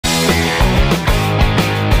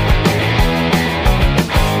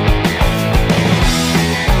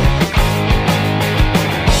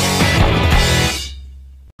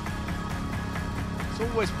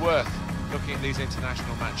in these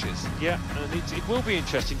international matches. Yeah, and it will be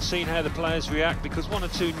interesting seeing how the players react, because one or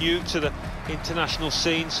two new to the international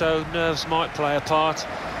scene, so nerves might play a part.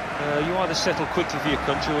 You either settle quickly for your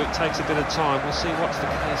country or it takes a bit of time. We'll see what's the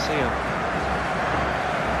case here.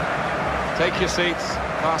 Take your seats,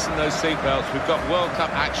 fasten those seatbelts. We've got World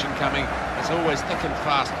Cup action coming. It's always thick and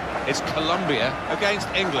fast. It's Colombia against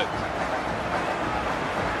England.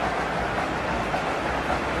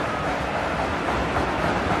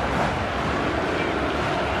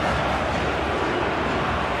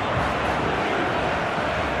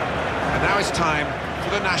 And now it's time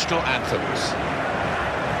for the national anthems.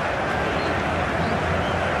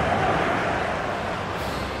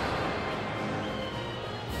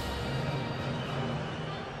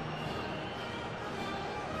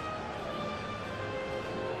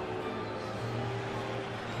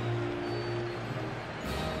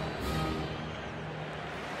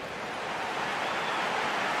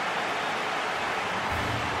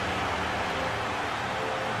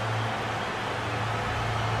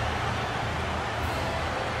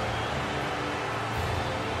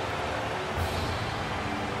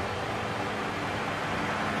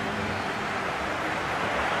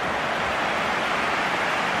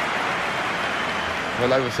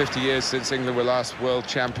 Well, over 50 years since England were last world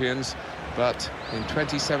champions, but in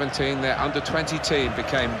 2017 their under-20 team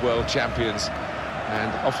became world champions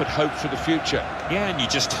and offered hope for the future. Yeah, and you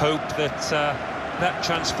just hope that that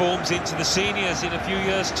transforms into the seniors in a few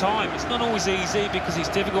years' time. It's not always easy, because it's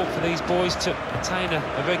difficult for these boys to attain a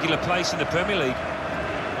regular place in the Premier League.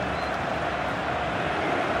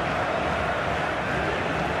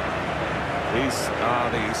 These are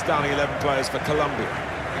the starting 11 players for Colombia.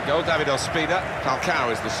 Goal, David Ospina.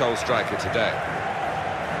 Falcao is the sole striker today.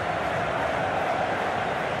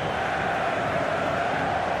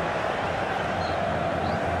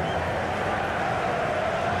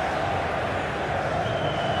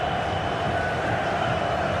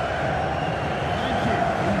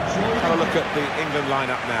 Have a look at the England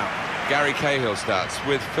lineup now. Gary Cahill starts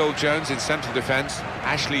with Phil Jones in central defence.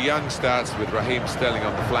 Ashley Young starts with Raheem Sterling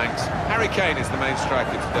on the flanks. Harry Kane is the main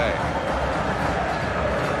striker today.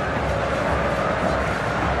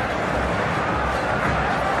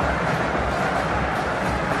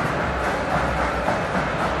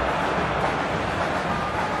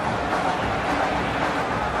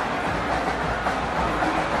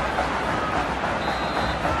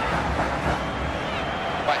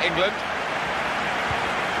 England.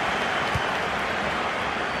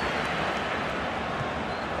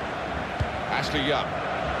 Ashley Young.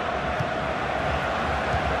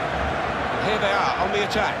 And here they are on the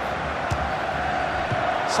attack.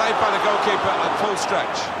 Saved by the goalkeeper at full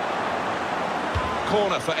stretch.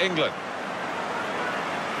 Corner for England.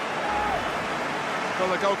 Well,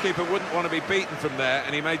 the goalkeeper wouldn't want to be beaten from there,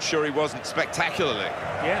 and he made sure he wasn't spectacularly.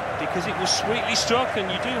 Yeah, because it was sweetly struck,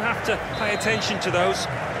 and you do have to pay attention to those.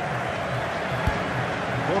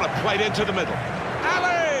 Corner played into the middle.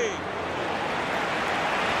 Ali!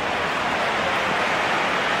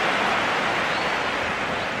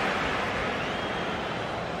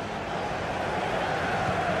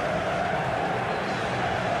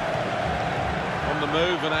 On the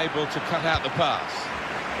move and able to cut out the pass.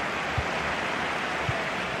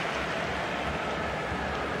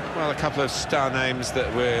 Well, a couple of star names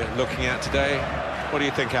that we're looking at today. What do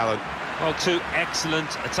you think, Alan? Well, two excellent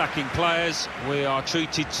attacking players we are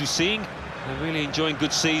treated to seeing. They're really enjoying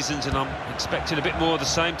good seasons, and I'm expecting a bit more of the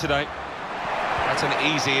same today. That's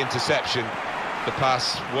an easy interception. The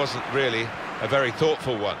pass wasn't really a very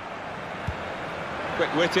thoughtful one.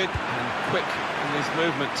 Quick-witted and quick in his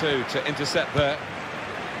movement too to intercept there.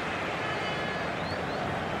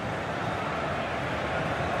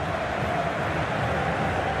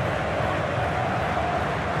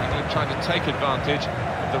 England trying to take advantage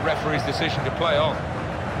the referee's decision to play on.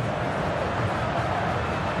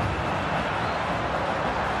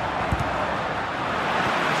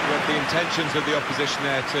 Just read the intentions of the opposition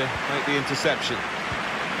there to make the interception.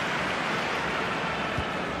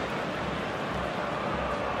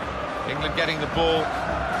 England getting the ball.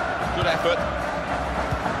 Good effort.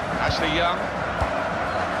 Ashley Young.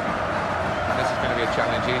 This is going to be a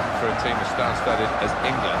challenge even for a team as star-studded as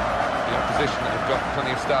England. The opposition have got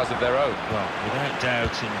plenty of stars of their own. Well, without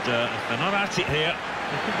doubt, and if they're not at it here,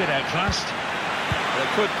 they could get outclassed. They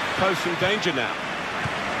could pose some danger now.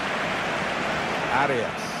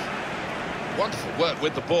 Arias. Wonderful work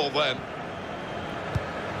with the ball then.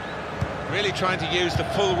 Really trying to use the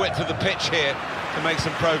full width of the pitch here to make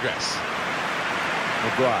some progress.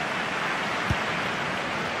 Maguire.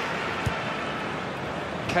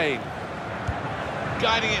 Kane.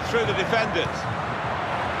 Guiding it through the defenders.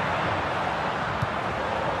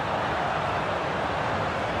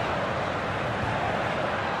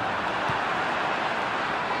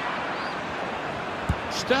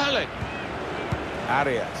 Sterling.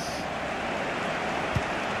 Arias.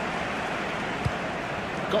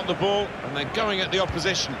 Got the ball, and they're going at the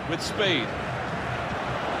opposition with speed.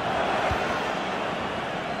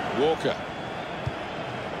 Walker.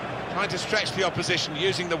 Trying to stretch the opposition,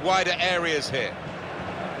 using the wider areas here.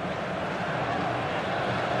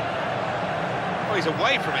 Oh, he's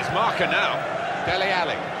away from his marker now. Dele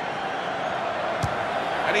Alli.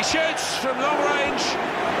 And he shoots from long range.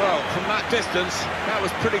 Well, from that distance, that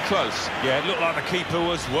was pretty close. Yeah, it looked like the keeper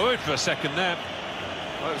was worried for a second there.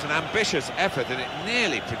 Well, it was an ambitious effort, and it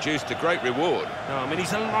nearly produced a great reward. No, I mean,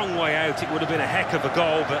 he's a long way out. It would have been a heck of a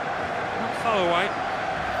goal, but not far away.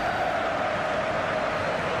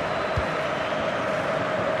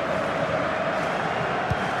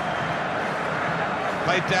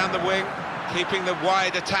 Played down the wing, keeping the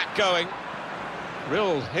wide attack going.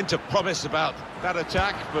 Real hint of promise about that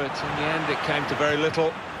attack, but in the end it came to very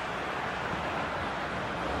little.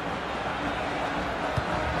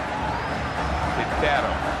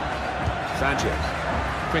 Quintero. Sanchez.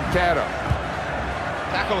 Quintero.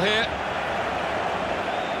 Tackle here.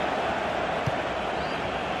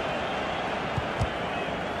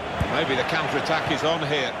 Maybe the counter-attack is on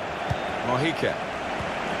here. Mojica.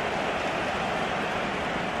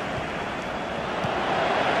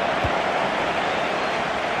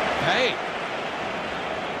 Hey!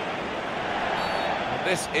 Well,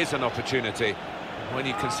 this is an opportunity. When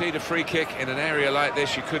you concede a free kick in an area like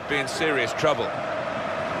this, you could be in serious trouble.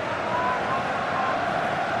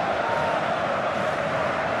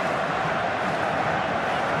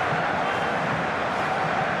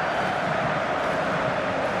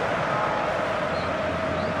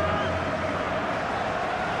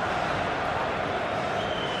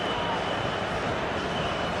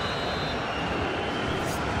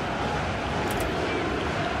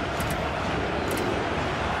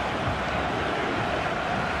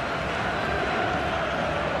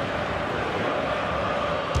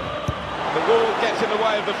 The ball gets in the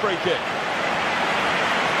way of the free kick.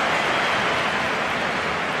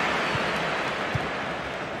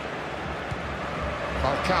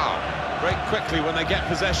 Falcao break quickly when they get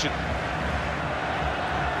possession.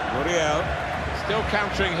 Muriel. Still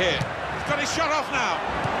countering here. He's got his shot off now.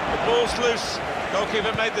 The ball's loose.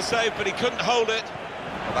 Goalkeeper made the save, but he couldn't hold it.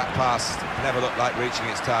 Well, that pass never looked like reaching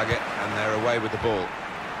its target, and they're away with the ball.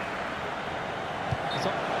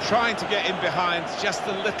 Trying to get in behind just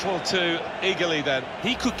a little too eagerly then.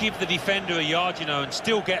 He could give the defender a yard, you know, and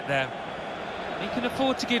still get there. He can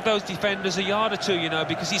afford to give those defenders a yard or two, you know,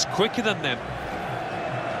 because he's quicker than them.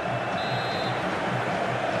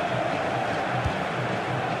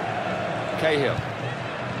 Cahill.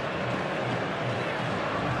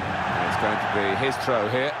 It's going to be his throw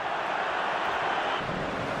here.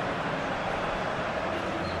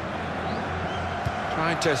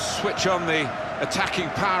 Trying to switch on the attacking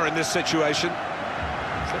power in this situation.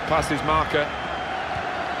 So past his marker.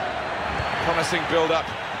 Promising build-up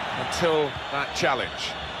until that challenge.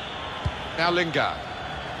 Now Lingard.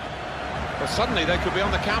 Well, suddenly they could be on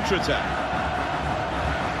the counter-attack.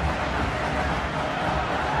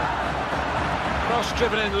 Cross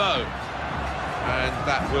driven in low. And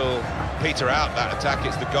that will peter out that attack.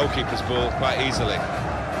 It's the goalkeeper's ball quite easily.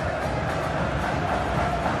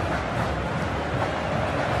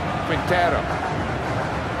 Quintero.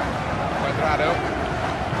 Cuadrado.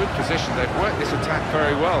 Good position. They've worked this attack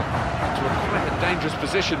very well. To a quite a dangerous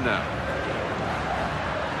position now.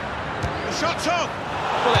 The shot's on!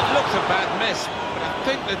 Well, it looks a bad miss, but I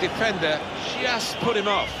think the defender just put him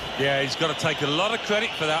off. Yeah, he's got to take a lot of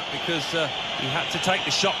credit for that, because he had to take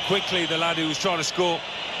the shot quickly, the lad who was trying to score.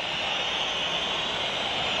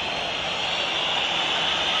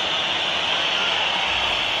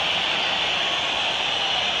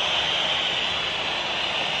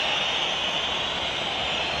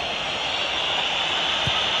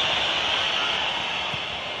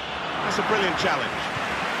 That's a brilliant challenge.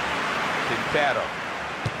 Quintero.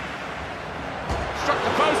 Struck the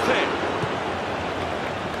post here.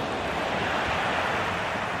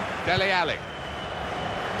 Dele Alli.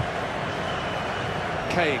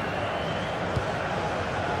 Kane.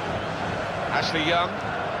 Ashley Young.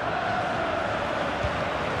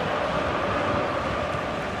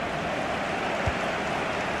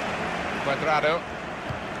 Cuadrado.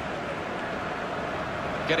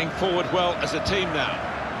 Getting forward well as a team now.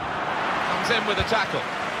 Comes in with a tackle.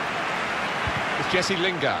 It's Jesse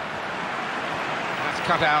Lingard. That's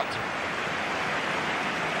cut out.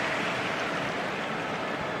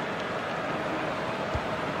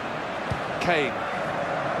 Kane.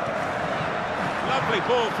 Lovely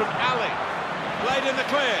ball from Ali. Played in the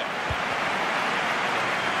clear.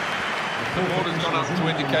 The board has gone up to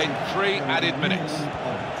indicate 3 added minutes.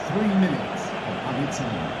 3 minutes of added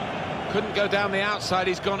time. Couldn't go down the outside,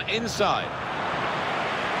 he's gone inside.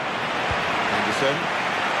 Anderson.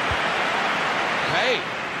 Hey!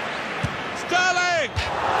 Sterling!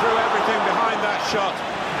 Threw everything behind that shot.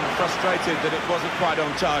 And frustrated that it wasn't quite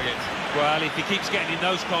on target. Well, if he keeps getting in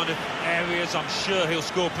those kind of areas, I'm sure he'll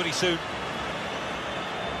score pretty soon.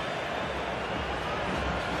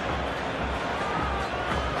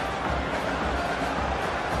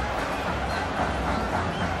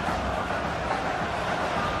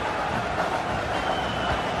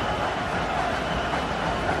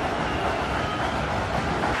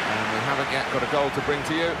 Got a goal to bring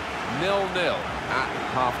to you, 0-0 at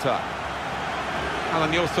half-time.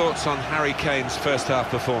 Alan, your thoughts on Harry Kane's first-half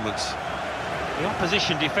performance? The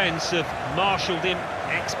opposition defence have marshalled him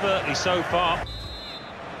expertly so far.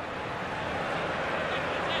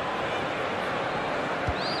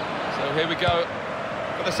 So here we go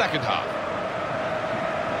for the second half.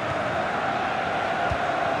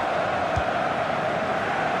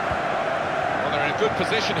 Well, they're in a good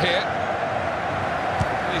position here.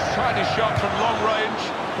 He's tried his shot from long range.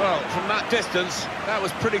 Well, from that distance, that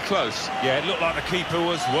was pretty close. Yeah, it looked like the keeper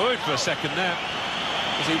was worried for a second there.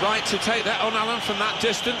 Was he right to take that on, Alan, from that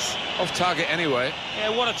distance? Off target anyway.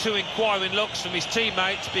 Yeah, 1 or 2 inquiring looks from his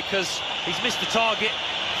teammates because he's missed the target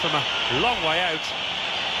from a long way out.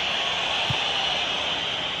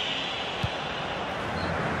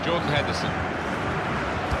 Jordan Henderson.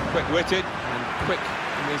 Quick-witted and quick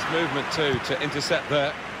in his movement too to intercept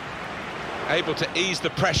there. Able to ease the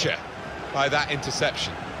pressure by that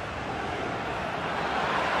interception.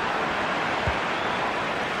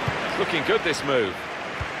 It's looking good, this move.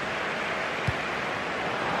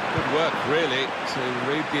 Good work, really, to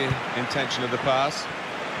read the intention of the pass.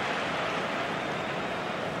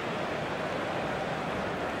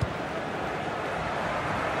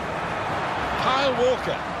 Kyle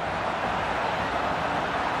Walker.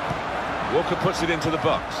 Walker puts it into the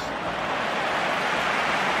box.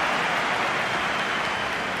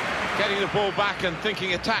 Getting the ball back and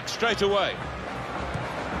thinking attack straight away.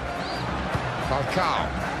 Falcao.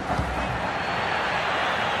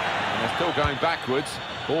 And they're still going backwards,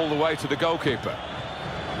 all the way to the goalkeeper.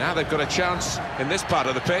 Now they've got a chance in this part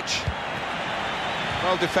of the pitch.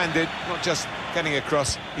 Well defended, not just getting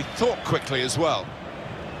across, he thought quickly as well.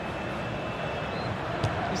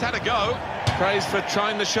 He's had a go. Praise for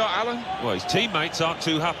trying the shot, Alan. Well, his teammates aren't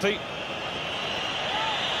too happy.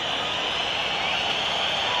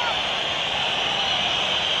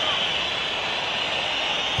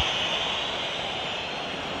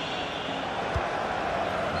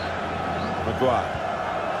 Maguire.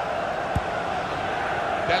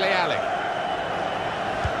 Dele Alli.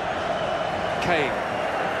 Kane.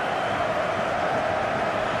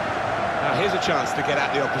 Now here's a chance to get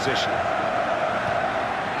at the opposition.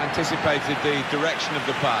 Anticipated the direction of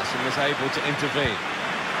the pass and was able to intervene.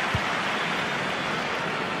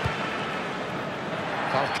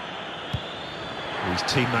 His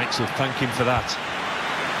teammates will thank him for that.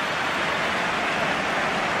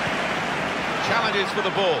 Challenges for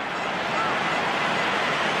the ball.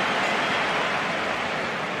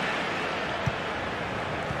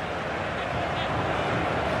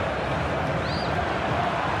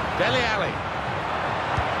 Dele Alli.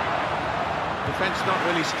 Defence not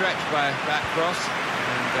really stretched by that cross,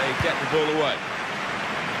 and they get the ball away.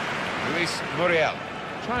 Luis Muriel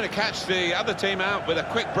trying to catch the other team out with a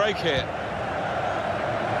quick break here.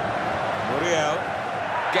 Muriel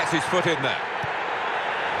gets his foot in there.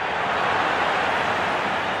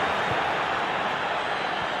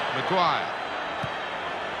 Maguire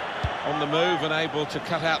on the move and able to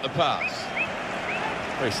cut out the pass.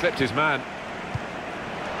 Well, he slipped his man.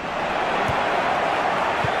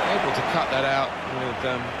 Able to cut that out with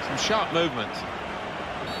some sharp movement.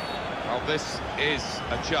 Well, this is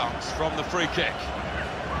a chance from the free kick.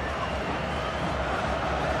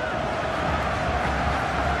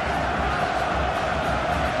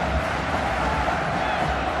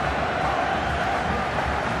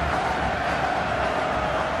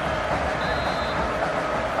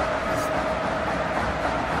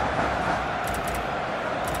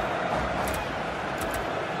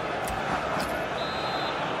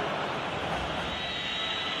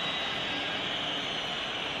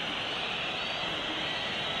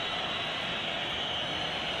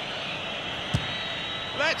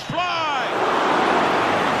 Let's fly!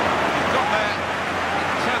 He's got there,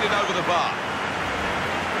 turned it over the bar.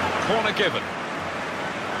 Corner given.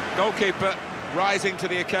 Goalkeeper rising to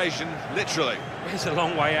the occasion, literally. It's a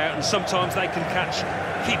long way out, and sometimes they can catch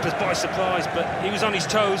keepers by surprise, but he was on his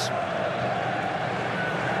toes.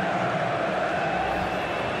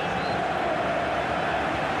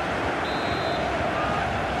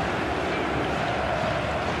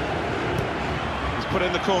 put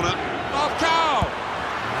in the corner. Moskow!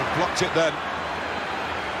 Blocked it then.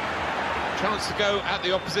 Chance to go at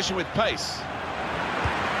the opposition with pace.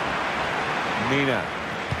 Mina.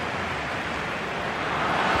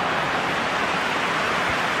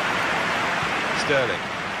 Sterling.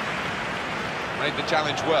 Made the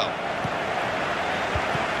challenge well.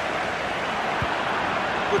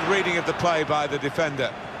 Good reading of the play by the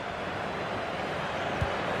defender.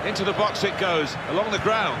 Into the box it goes, along the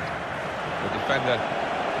ground. The defender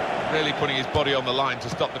really putting his body on the line to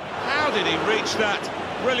stop the... How did he reach that?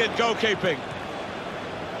 Brilliant goalkeeping.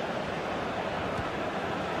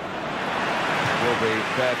 Will be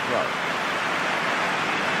their throw.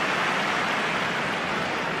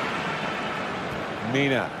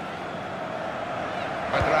 Mina.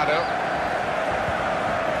 Quadrado.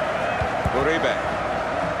 Uribe.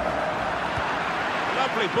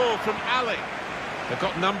 Lovely ball from Ali. They've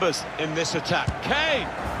got numbers in this attack. Kane!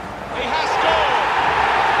 He has scored!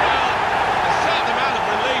 Well, a certain amount of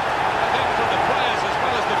relief, I think, from the players as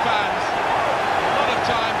well as the fans. A lot of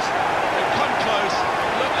times, they've come close.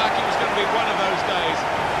 It looked like it was going to be one of those days.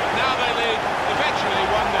 But now they lead, eventually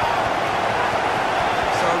 1-0.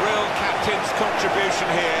 So a real captain's contribution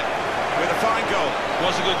here with a fine goal.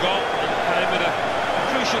 Was a good goal. It came at a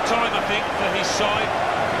crucial time, I think, for his side.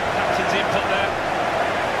 Captain's input there.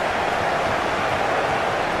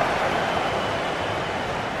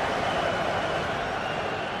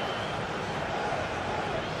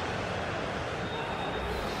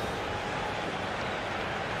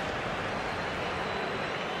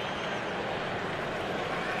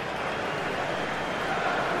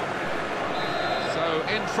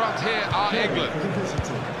 In front here are England.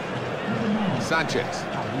 Sanchez.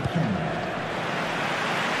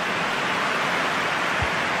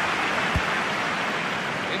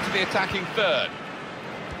 Into the attacking third.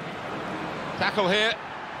 Tackle here.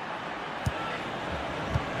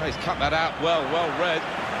 Oh, he's cut that out well read.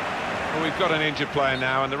 Well, we've got an injured player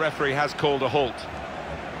now, and the referee has called a halt.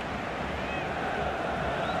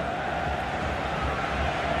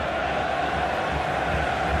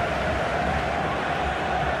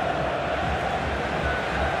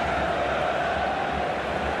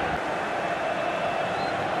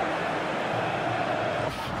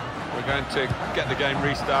 We're going to get the game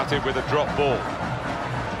restarted with a drop ball.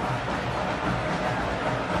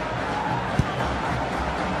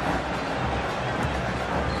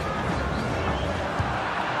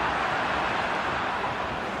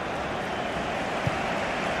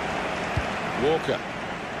 Walker.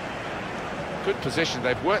 Good position,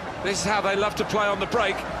 they've worked. This is how they love to play on the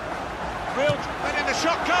break. Real, and in the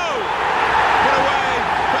shot goal! Put away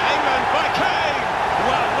for England by Kane!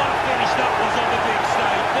 Well, what a finish that was on the big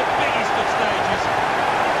stage, the biggest of stages.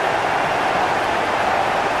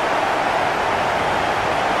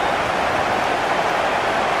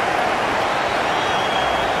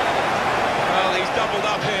 Well, he's doubled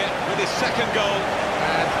up here with his second goal,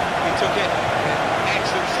 and he took it in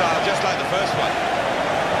excellent style, just like the first one.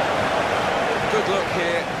 Good look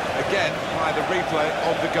here, again, by the replay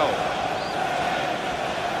of the goal.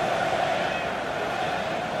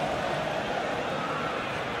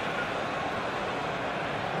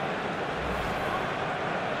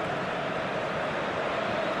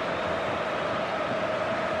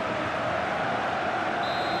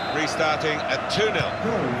 Restarting at 2-0.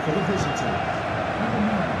 Goal for the visitor.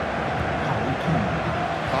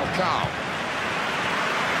 Falcao.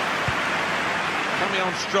 Coming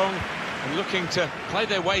on strong and looking to play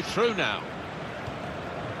their way through now.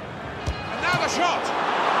 And now the shot!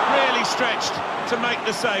 Really stretched to make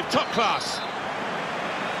the save. Top class.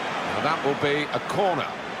 Now that will be a corner.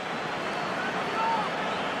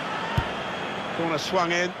 Corner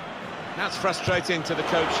swung in. That's frustrating to the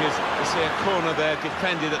coaches to see a corner there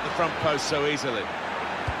defended at the front post so easily.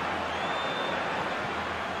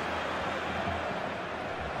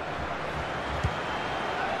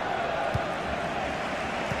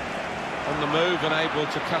 On the move and able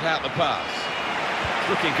to cut out the pass. It's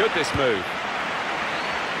looking good, this move.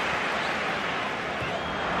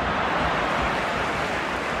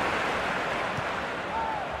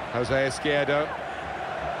 Jose Izquierdo.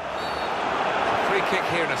 Free kick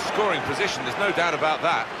here in a scoring position, there's no doubt about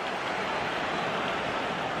that.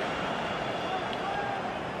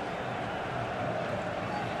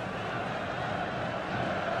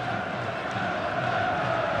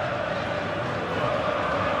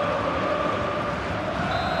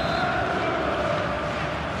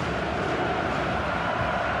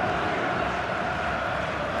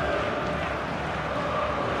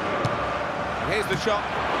 Here's the shot.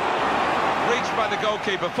 Reached by the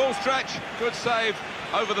goalkeeper. Full stretch, good save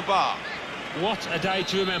over the bar. What a day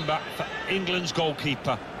to remember for England's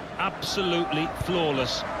goalkeeper. Absolutely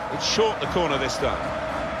flawless. It's short the corner this time.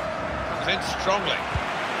 Comes in strongly.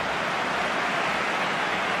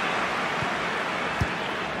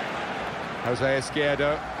 Jose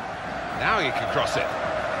Izquierdo. Now he can cross it.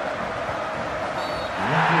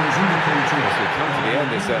 Referee is indicating. As we come to the end,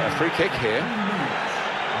 it's a free kick here. 10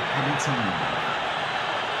 minutes of added time.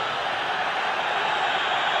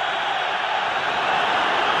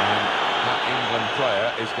 England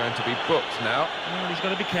player is going to be booked now. Well, he's got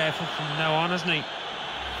to be careful from now on, hasn't he?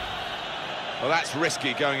 Well, that's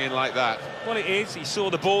risky going in like that. Well, it is. He saw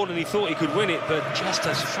the ball and he thought he could win it, but just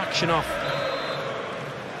a fraction off.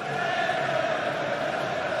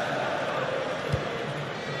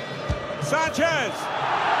 Sanchez!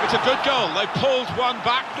 It's a good goal. They've pulled one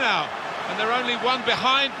back now, and they're only one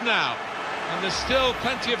behind now. And there's still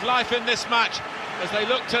plenty of life in this match as they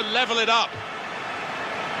look to level it up.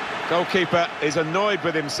 Goalkeeper is annoyed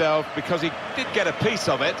with himself because he did get a piece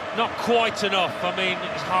of it. Not quite enough. I mean,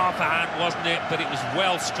 it was half a hand, wasn't it? But it was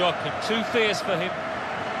well struck and too fierce for him.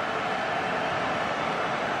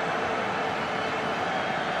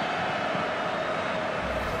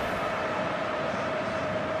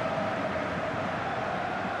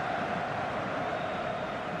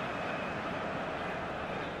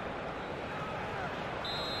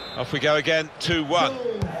 Off we go again, 2-1. Goal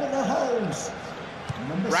for the host.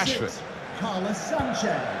 Number Rashford. 6, Carlos Sanchez.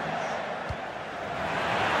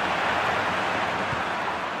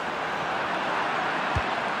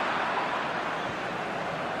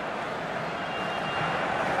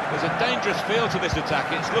 There's a dangerous feel to this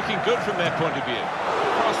attack. It's looking good from their point of view.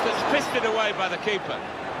 Cross that's fisted away by the keeper.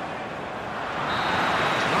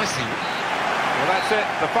 Nicely. Well, that's it.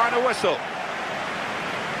 The final whistle.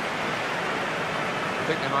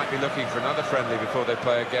 I think they might be looking for another friendly before they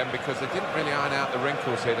play again because they didn't really iron out the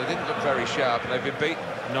wrinkles here. They didn't look very sharp and they've been beaten.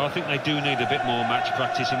 No, I think they do need a bit more match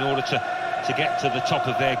practice in order to get to the top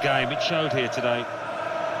of their game. It showed here today.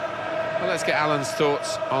 Well, let's get Alan's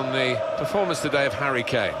thoughts on the performance today of Harry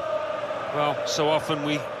Kane. Well, so often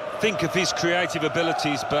we think of his creative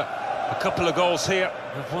abilities, but a couple of goals here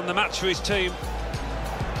have won the match for his team.